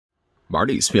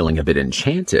Marty's feeling a bit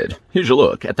enchanted. Here's a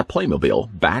look at the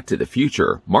Playmobil Back to the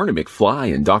Future, Marty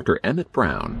McFly and Dr. Emmett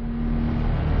Brown.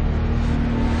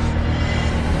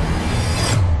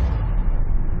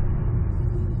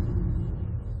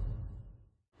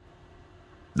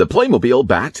 The Playmobil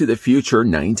Back to the Future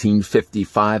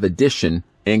 1955 edition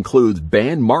includes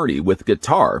Band Marty with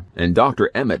guitar and Dr.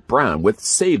 Emmett Brown with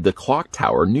Save the Clock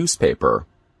Tower newspaper.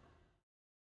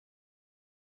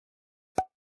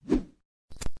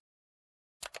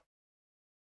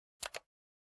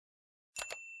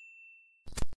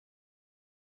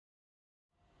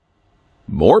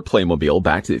 More Playmobil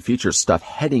Back to the Future stuff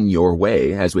heading your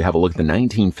way as we have a look at the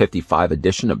 1955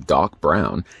 edition of Doc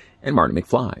Brown and Marty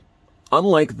McFly.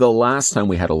 Unlike the last time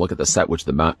we had a look at the set, which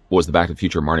was the Back to the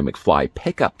Future Marty McFly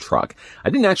pickup truck, I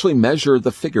didn't actually measure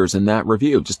the figures in that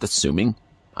review, just assuming.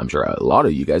 I'm sure a lot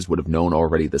of you guys would have known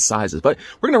already the sizes, but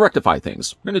we're going to rectify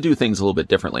things. We're going to do things a little bit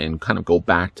differently and kind of go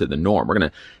back to the norm. We're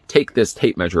going to take this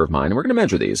tape measure of mine and we're going to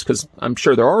measure these because I'm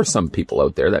sure there are some people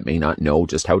out there that may not know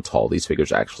just how tall these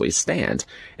figures actually stand.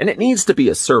 And it needs to be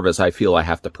a service I feel I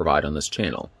have to provide on this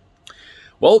channel.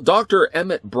 Well, Dr.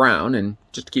 Emmett Brown, and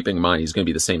just keeping in mind he's going to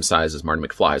be the same size as Marty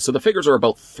McFly, so the figures are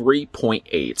about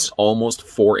 3.8, almost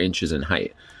 4 inches in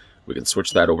height. We can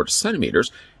switch that over to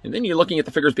centimeters, and then you're looking at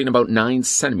the figures being about 9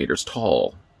 centimeters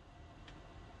tall.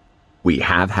 We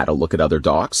have had a look at other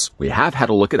Docs. We have had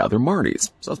a look at other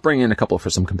Martys. So let's bring in a couple for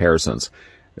some comparisons.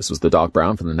 This was the Doc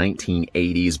Brown from the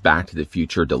 1980s Back to the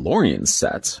Future DeLorean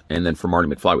set. And then for Marty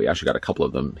McFly, we actually got a couple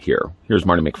of them here. Here's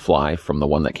Marty McFly from the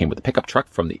one that came with the pickup truck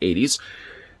from the 80s.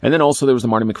 And then also there was the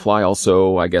Marty McFly,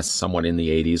 also, I guess, somewhat in the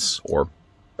 80s or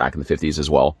back in the 50s as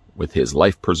well, with his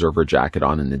life preserver jacket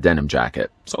on and the denim jacket.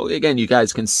 So again, you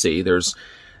guys can see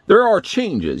there are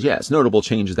changes, yes, notable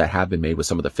changes that have been made with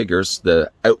some of the figures. The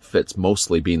outfits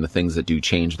mostly being the things that do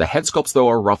change. The head sculpts, though,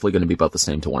 are roughly going to be about the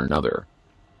same to one another.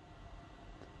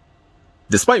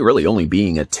 Despite really only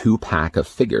being a 2-pack of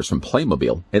figures from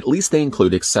Playmobil, at least they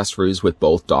include accessories with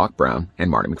both Doc Brown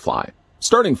and Marty McFly.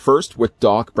 Starting first with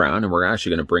Doc Brown, and we're actually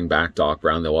going to bring back Doc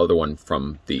Brown, the other one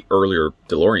from the earlier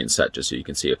DeLorean set, just so you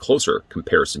can see a closer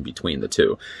comparison between the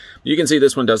two. You can see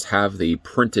this one does have the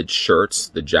printed shirts,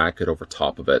 the jacket over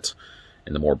top of it,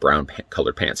 and the more brown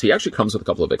colored pants. He actually comes with a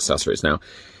couple of accessories. Now,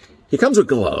 he comes with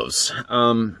gloves.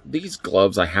 These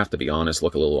gloves, I have to be honest,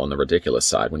 look a little on the ridiculous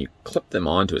side. When you clip them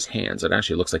onto his hands, it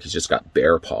actually looks like he's just got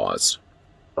bear paws.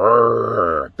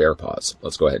 Bear paws.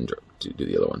 Let's go ahead and do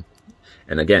the other one.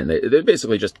 And again, they're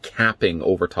basically just capping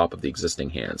over top of the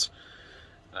existing hands.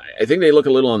 I think they look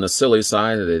a little on the silly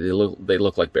side. They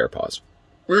look like bear paws.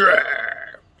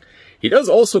 He does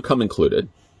also come included.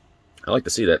 I like to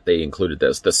see that they included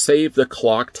this. The Save the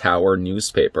Clock Tower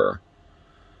newspaper.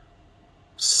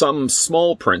 Some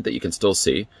small print that you can still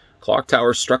see. Clock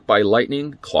tower struck by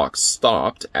lightning. Clock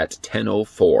stopped at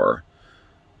 10:04.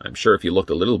 I'm sure if you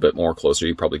looked a little bit more closer,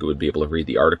 you probably would be able to read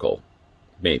the article.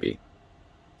 Maybe.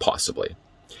 Possibly.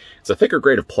 It's a thicker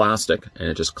grade of plastic, and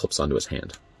it just clips onto his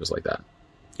hand, just like that.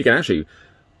 You can actually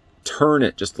turn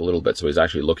it just a little bit, so he's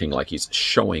actually looking like he's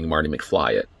showing Marty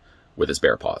McFly it with his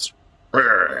bare paws.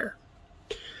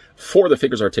 For the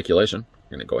figure's articulation, I'm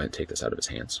going to go ahead and take this out of his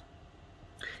hands.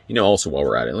 You know, also while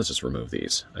we're at it, let's just remove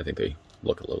these. I think they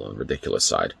look a little on the ridiculous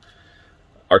side.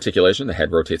 Articulation, the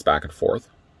head rotates back and forth.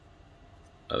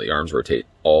 The arms rotate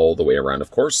all the way around,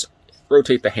 of course.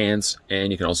 Rotate the hands,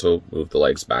 and you can also move the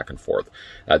legs back and forth.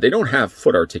 They don't have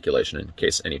foot articulation, in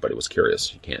case anybody was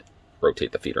curious. You can't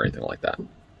rotate the feet or anything like that.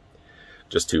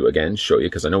 Just to, again, show you,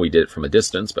 because I know we did it from a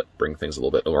distance, but bring things a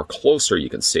little bit more closer, you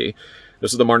can see.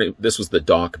 This was the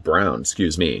Doc Brown,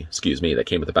 excuse me, that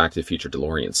came with the Back to the Future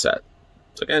DeLorean set.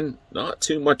 So again, not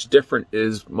too much different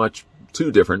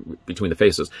too different between the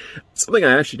faces. Something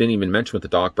I actually didn't even mention with the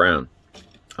Doc Brown.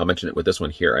 I'll mention it with this one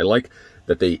here. I like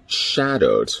that they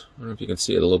shadowed, I don't know if you can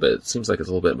see it a little bit, it seems like it's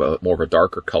a little bit more of a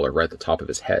darker color right at the top of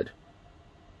his head.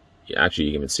 Yeah, actually,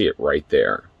 you can even see it right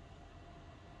there.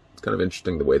 It's kind of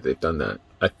interesting the way they've done that.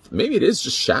 Maybe it is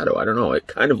just shadow, I don't know. It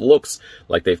kind of looks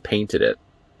like they've painted it.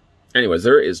 Anyways,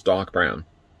 there is Doc Brown.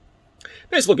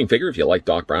 Nice looking figure if you like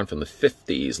Doc Brown from the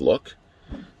 50s look.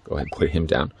 Go ahead and put him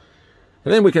down.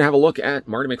 And then we can have a look at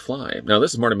Marty McFly. Now,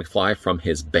 this is Marty McFly from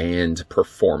his band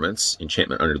performance,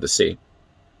 Enchantment Under the Sea.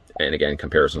 And again,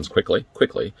 comparisons quickly.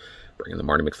 Bringing the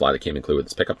Marty McFly that came included with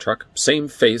this pickup truck. Same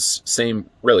face,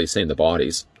 really same, the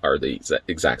bodies are the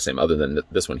exact same, other than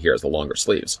this one here has the longer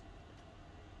sleeves.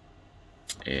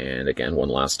 And again, one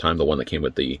last time, the one that came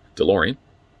with the DeLorean.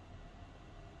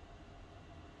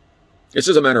 It's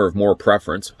just a matter of more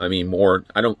preference. I mean,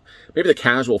 maybe the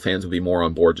casual fans would be more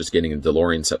on board just getting a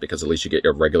DeLorean set because at least you get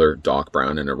your regular Doc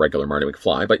Brown and a regular Marty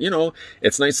McFly. But, you know,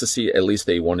 it's nice to see at least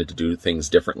they wanted to do things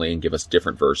differently and give us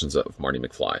different versions of Marty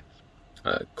McFly.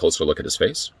 Closer look at his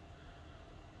face.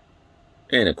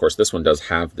 And, of course, this one does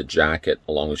have the jacket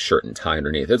along with shirt and tie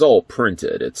underneath. It's all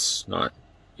printed. It's not,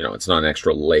 you know, it's not an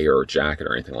extra layer jacket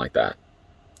or anything like that.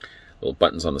 Little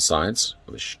buttons on the sides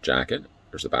of his jacket.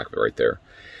 There's the back of it right there.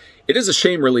 It is a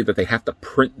shame, really, that they have to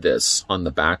print this on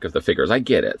the back of the figures. I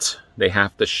get it. They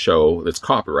have to show it's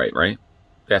copyright, right?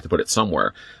 They have to put it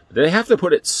somewhere. But they have to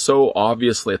put it so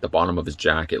obviously at the bottom of his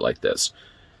jacket like this.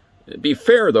 To be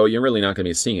fair, though, you're really not going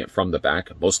to be seeing it from the back.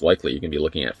 Most likely, you can be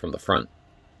looking at it from the front.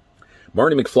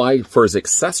 Marty McFly, for his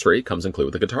accessory, comes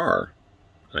included with a guitar.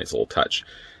 Nice little touch.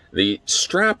 The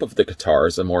strap of the guitar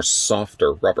is a more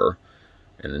softer rubber.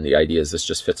 And then the idea is this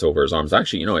just fits over his arms.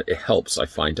 Actually, you know, it helps, I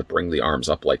find, to bring the arms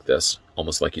up like this,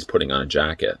 almost like he's putting on a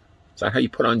jacket. Is that how you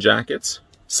put on jackets?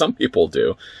 Some people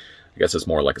do. I guess it's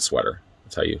more like a sweater.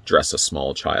 That's how you dress a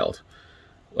small child.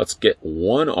 Let's get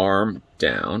one arm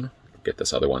down. Get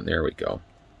this other one. There we go.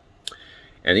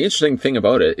 And the interesting thing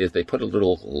about it is they put a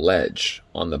little ledge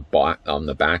on the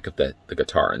back of the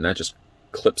guitar, and that just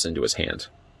clips into his hand.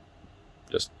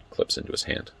 Just clips into his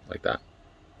hand like that.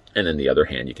 And then the other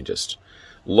hand, you can just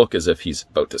look as if he's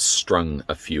about to strum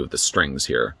a few of the strings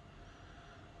here.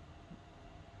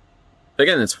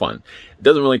 Again, it's fun. It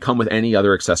doesn't really come with any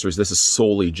other accessories. This is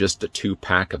solely just a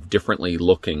 2-pack of different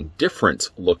looking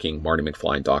Marty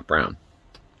McFly and Doc Brown.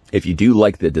 If you do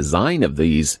like the design of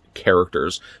these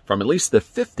characters from at least the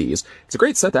 50s, it's a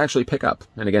great set to actually pick up.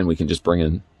 And again, we can just bring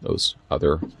in those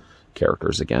other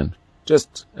characters again.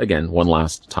 Just, again, one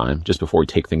last time, just before we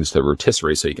take things to the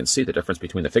rotisserie so you can see the difference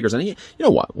between the figures. And you know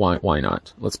what? Why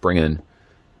not? Let's bring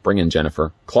in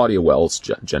Jennifer. Claudia Wells,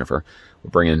 Jennifer.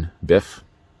 We'll bring in Biff.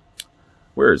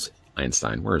 Where's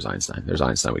Einstein? Where's Einstein? There's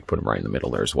Einstein. We can put him right in the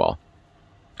middle there as well.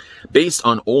 Based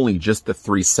on only just the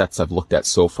 3 sets I've looked at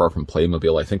so far from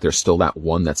Playmobil, I think there's still that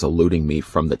one that's eluding me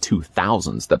from the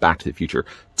 2000s, the Back to the Future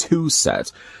 2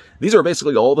 set. These are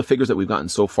basically all the figures that we've gotten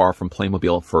so far from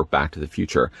Playmobil for Back to the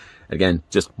Future. Again,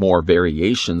 just more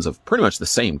variations of pretty much the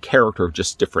same character,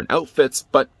 just different outfits.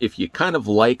 But if you kind of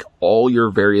like all your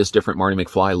various different Marty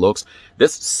McFly looks,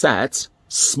 this set,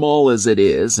 small as it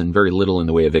is and very little in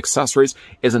the way of accessories,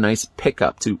 is a nice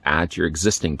pickup to add to your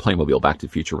existing Playmobil Back to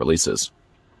the Future releases.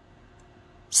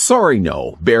 Sorry,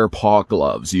 no, Bear Paw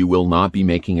Gloves. You will not be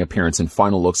making an appearance in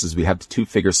final looks as we have the 2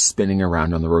 figures spinning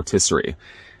around on the rotisserie.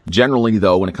 Generally,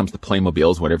 though, when it comes to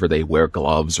Playmobiles, whenever they wear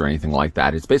gloves or anything like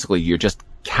that, it's basically you're just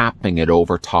capping it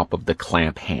over top of the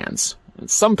clamp hands. And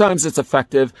sometimes it's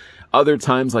effective. Other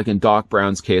times, like in Doc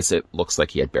Brown's case, it looks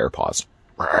like he had bear paws.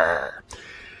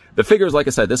 The figures, like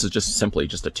I said, this is just simply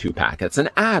just a 2-pack. It's an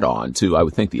add-on to, I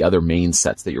would think, the other main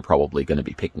sets that you're probably going to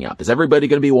be picking up. Is everybody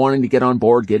going to be wanting to get on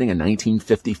board getting a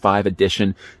 1955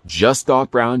 edition? Just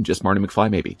Doc Brown, just Marty McFly?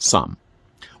 Maybe. Some.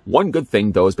 One good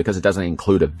thing, though, is because it doesn't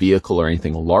include a vehicle or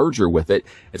anything larger with it,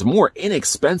 it's a more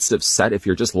inexpensive set if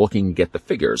you're just looking to get the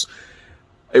figures.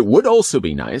 It would also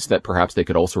be nice that perhaps they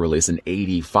could also release an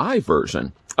 85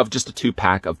 version of just a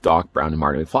 2-pack of Doc Brown and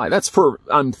Marty McFly.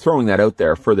 I'm throwing that out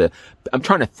there I'm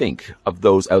trying to think of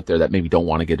those out there that maybe don't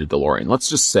want to get a DeLorean. Let's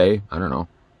just say, I don't know,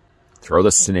 throw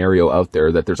the scenario out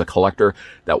there that there's a collector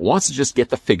that wants to just get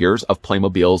the figures of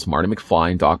Playmobil's Marty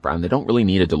McFly and Doc Brown. They don't really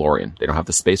need a DeLorean. They don't have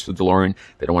the space for the DeLorean.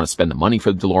 They don't want to spend the money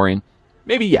for the DeLorean.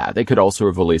 Maybe, yeah, they could also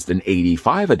have released an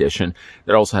 85 edition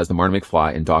that also has the Marty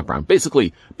McFly and Doc Brown.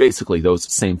 Basically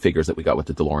those same figures that we got with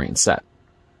the DeLorean set.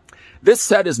 This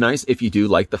set is nice if you do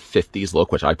like the 50s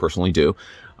look, which I personally do.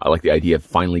 I like the idea of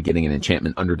finally getting an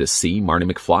Enchantment Under the Sea, Marty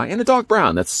McFly, and a Doc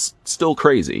Brown. That's still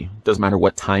crazy. Doesn't matter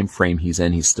what time frame he's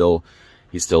in, he's still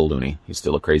loony. He's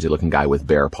still a crazy looking guy with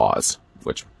bear paws,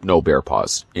 which no bear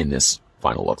paws in this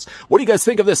final looks. What do you guys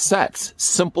think of this set?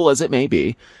 Simple as it may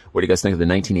be. What do you guys think of the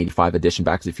 1985 edition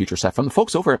Back to the Future set from the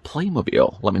folks over at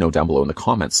Playmobil? Let me know down below in the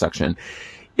comments section.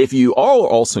 If you are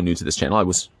also new to this channel, I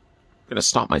was going to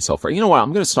stop myself you know what?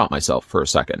 I'm going to stop myself for a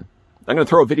second. I'm going to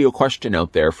throw a video question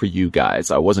out there for you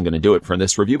guys. I wasn't going to do it for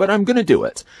this review, but I'm going to do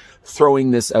it.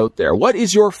 Throwing this out there. What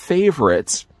is your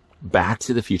favorite Back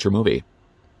to the Future movie?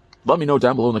 Let me know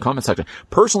down below in the comment section.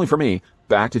 Personally, for me,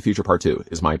 Back to the Future Part 2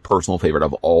 is my personal favorite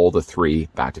of all the 3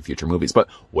 Back to the Future movies. But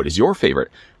what is your favorite?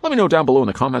 Let me know down below in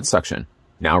the comment section.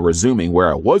 Now, resuming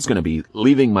where I was going to be,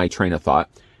 leaving my train of thought.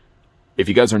 If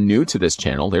you guys are new to this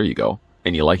channel, there you go,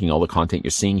 and you're liking all the content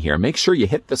you're seeing here, make sure you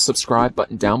hit the subscribe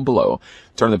button down below,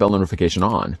 turn the bell notification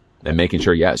on, and making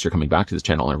sure, yes, you're coming back to this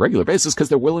channel on a regular basis because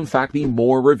there will, in fact, be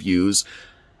more reviews.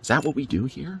 Is that what we do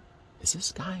here? Is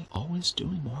this guy always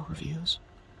doing more reviews?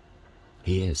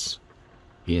 He is.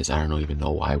 He is. I don't even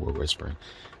know why we're whispering.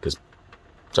 Because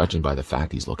judging by the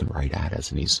fact he's looking right at us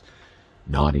and he's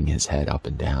nodding his head up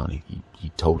and down,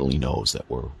 he totally knows that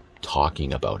we're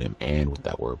talking about him and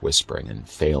that we're whispering, and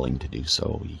failing to do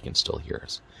so, he can still hear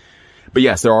us. But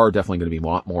yes, there are definitely going to be a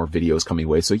lot more videos coming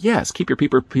away. So yes, keep your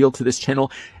peeper peeled to this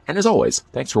channel. And as always,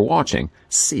 thanks for watching.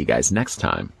 See you guys next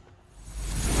time.